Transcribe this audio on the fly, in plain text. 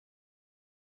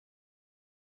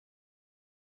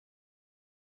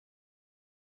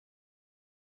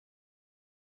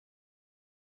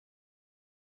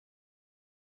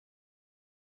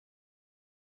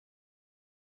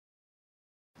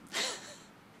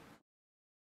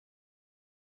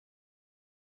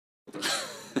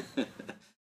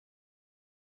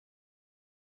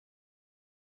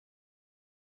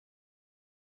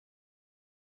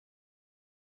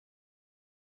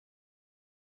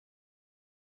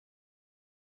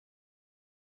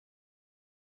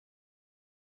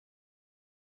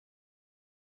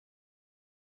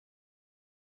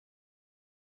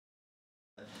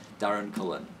Darren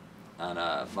Cullen, and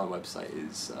my website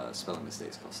is Spelling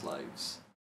Mistakes Cost Lives.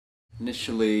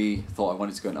 Initially thought I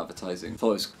wanted to go into advertising. Thought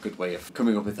it was a good way of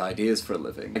coming up with ideas for a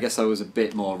living. I guess I was a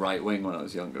bit more right-wing when I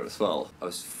was younger as well. I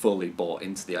was fully bought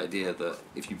into the idea that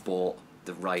if you bought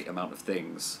the right amount of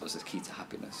things, that was the key to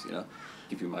happiness, you know?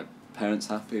 Keeping my parents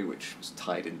happy, which was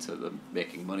tied into the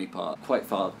making money part. Quite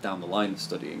far down the line of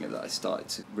studying it that I started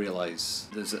to realise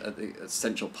there's an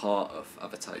essential part of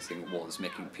advertising was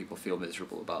making people feel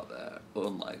miserable about their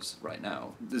own lives right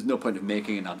now. There's no point of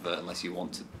making an advert unless you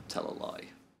want to tell a lie.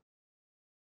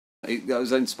 I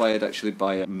was inspired actually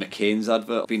by McCain's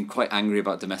advert. I've been quite angry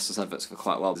about Domestos adverts for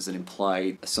quite a while. There's an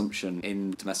implied assumption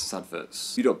in Domestos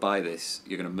adverts. You don't buy this,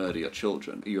 you're going to murder your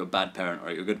children. Are you a bad parent or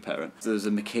are you a good parent? There's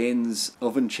a McCain's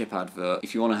oven chip advert.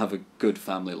 If you want to have a good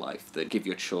family life, then give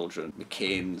your children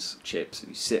McCain's chips and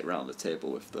you sit around the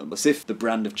table with them. As if the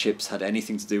brand of chips had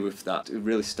anything to do with that. It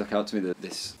really stuck out to me that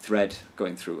this thread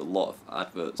going through a lot of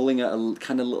adverts, pulling at a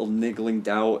kind of little niggling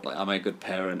doubt, like, am I a good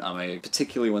parent?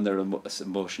 Particularly when they're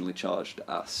emotionally charged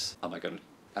as, am I going to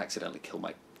accidentally kill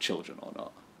my children or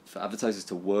not? For advertisers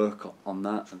to work on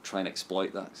that and try and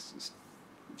exploit that is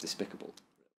despicable.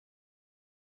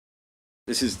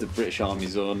 This is the British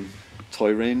Army's own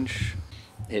toy range,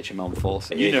 HM Force.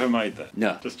 You never made that?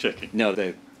 No. Just checking. No,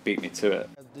 they beat me to it.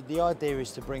 The idea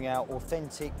is to bring out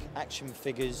authentic action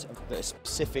figures that are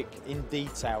specific in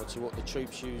detail to what the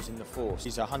troops use in the force.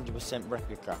 It's a 100%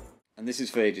 replica. And this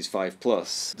is for ages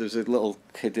 5+. There's a little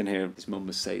kid in here, his mum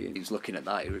was saying, he was looking at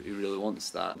that, he really wants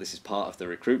that. This is part of the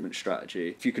recruitment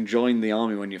strategy. If you can join the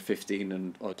army when you're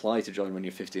 15 or apply to join when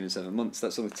you're 15 and 7 months,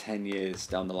 that's only 10 years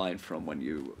down the line from when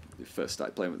you first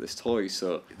started playing with this toy.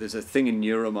 So there's a thing in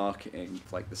neuromarketing,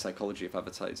 like the psychology of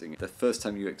advertising. The first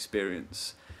time you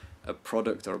experience a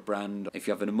product or a brand, if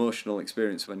you have an emotional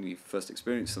experience when you first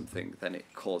experience something, then it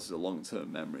causes a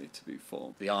long-term memory to be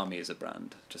formed. The army is a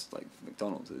brand, just like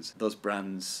McDonald's is. Those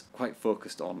brands quite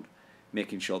focused on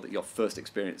making sure that your first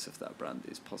experience of that brand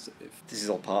is positive. This is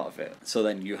all part of it. So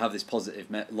then you have this positive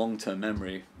long-term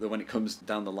memory that when it comes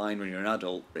down the line when you're an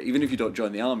adult, even if you don't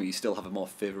join the army, you still have a more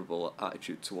favourable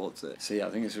attitude towards it. So yeah,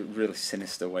 I think it's a really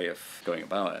sinister way of going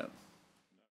about it.